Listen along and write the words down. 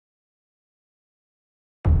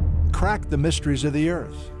crack the mysteries of the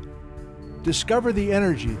Earth. Discover the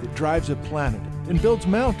energy that drives a planet and builds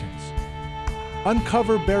mountains.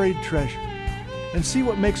 Uncover buried treasure and see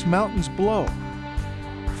what makes mountains blow.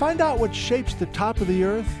 Find out what shapes the top of the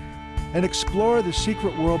Earth and explore the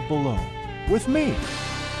secret world below with me,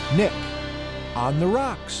 Nick, on the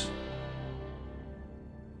rocks.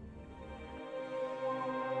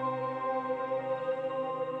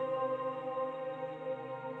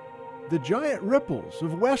 The giant ripples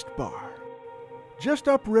of West Bar, just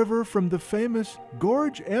upriver from the famous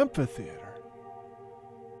Gorge Amphitheater.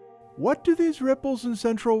 What do these ripples in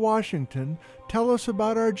central Washington tell us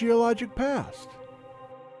about our geologic past?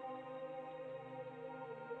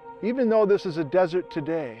 Even though this is a desert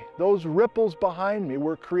today, those ripples behind me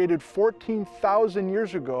were created 14,000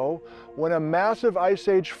 years ago when a massive ice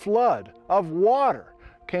age flood of water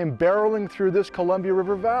came barreling through this Columbia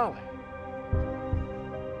River Valley.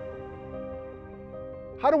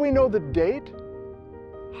 How do we know the date?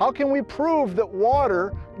 How can we prove that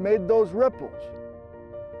water made those ripples?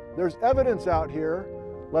 There's evidence out here.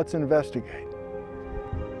 Let's investigate.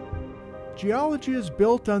 Geology is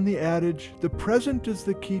built on the adage, the present is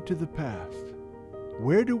the key to the past.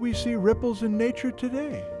 Where do we see ripples in nature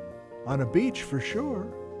today? On a beach for sure,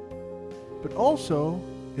 but also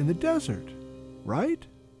in the desert, right?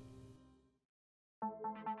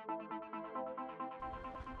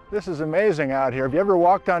 This is amazing out here. Have you ever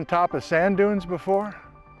walked on top of sand dunes before?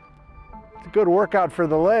 It's a good workout for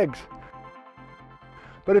the legs.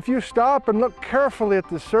 But if you stop and look carefully at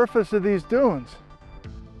the surface of these dunes,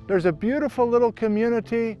 there's a beautiful little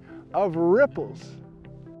community of ripples.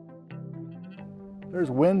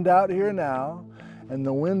 There's wind out here now, and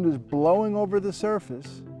the wind is blowing over the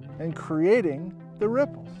surface and creating the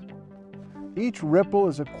ripples. Each ripple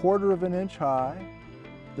is 1/4 of an inch high.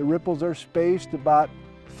 The ripples are spaced about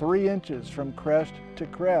 3 inches from crest to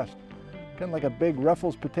crest, kind of like a big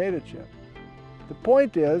Ruffles potato chip. The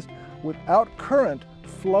point is, without current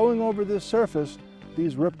flowing over this surface,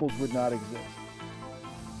 these ripples would not exist.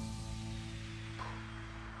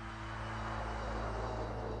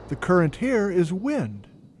 The current here is wind.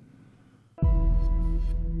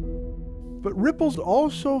 But ripples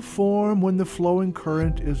also form when the flowing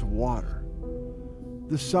current is water.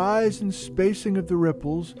 The size and spacing of the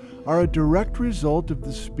ripples are a direct result of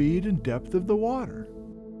the speed and depth of the water.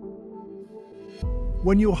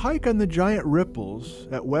 When you hike on the giant ripples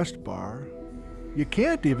at West Bar, you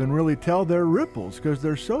can't even really tell they're ripples because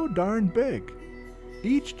they're so darn big.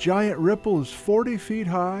 Each giant ripple is 40 feet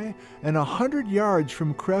high and 100 yards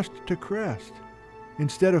from crest to crest.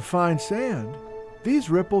 Instead of fine sand, these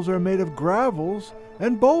ripples are made of gravels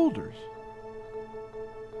and boulders.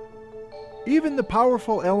 Even the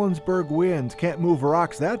powerful Ellensburg winds can't move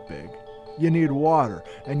rocks that big. You need water,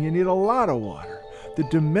 and you need a lot of water. The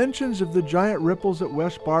dimensions of the giant ripples at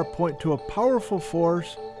West Bar point to a powerful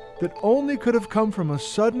force that only could have come from a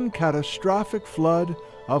sudden catastrophic flood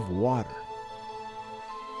of water.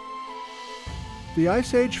 The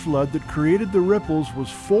Ice Age flood that created the ripples was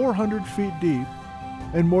 400 feet deep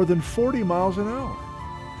and more than 40 miles an hour.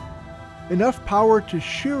 Enough power to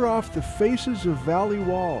shear off the faces of valley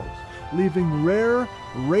walls, leaving rare,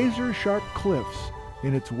 razor-sharp cliffs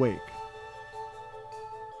in its wake.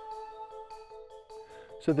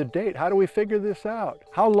 So the date, how do we figure this out?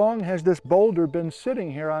 How long has this boulder been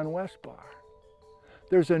sitting here on West Bar?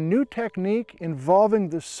 There's a new technique involving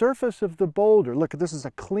the surface of the boulder. Look, this is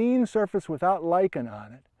a clean surface without lichen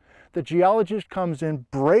on it. The geologist comes in,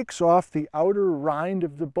 breaks off the outer rind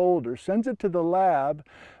of the boulder, sends it to the lab,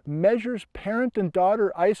 measures parent and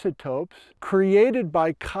daughter isotopes created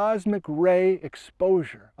by cosmic ray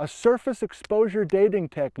exposure, a surface exposure dating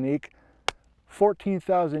technique,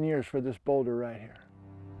 14,000 years for this boulder right here.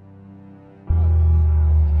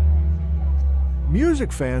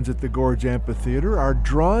 Music fans at the Gorge Amphitheater are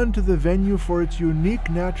drawn to the venue for its unique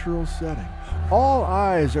natural setting. All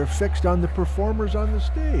eyes are fixed on the performers on the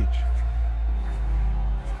stage.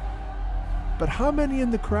 But how many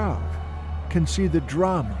in the crowd can see the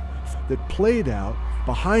drama that played out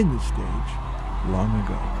behind the stage long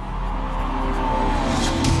ago?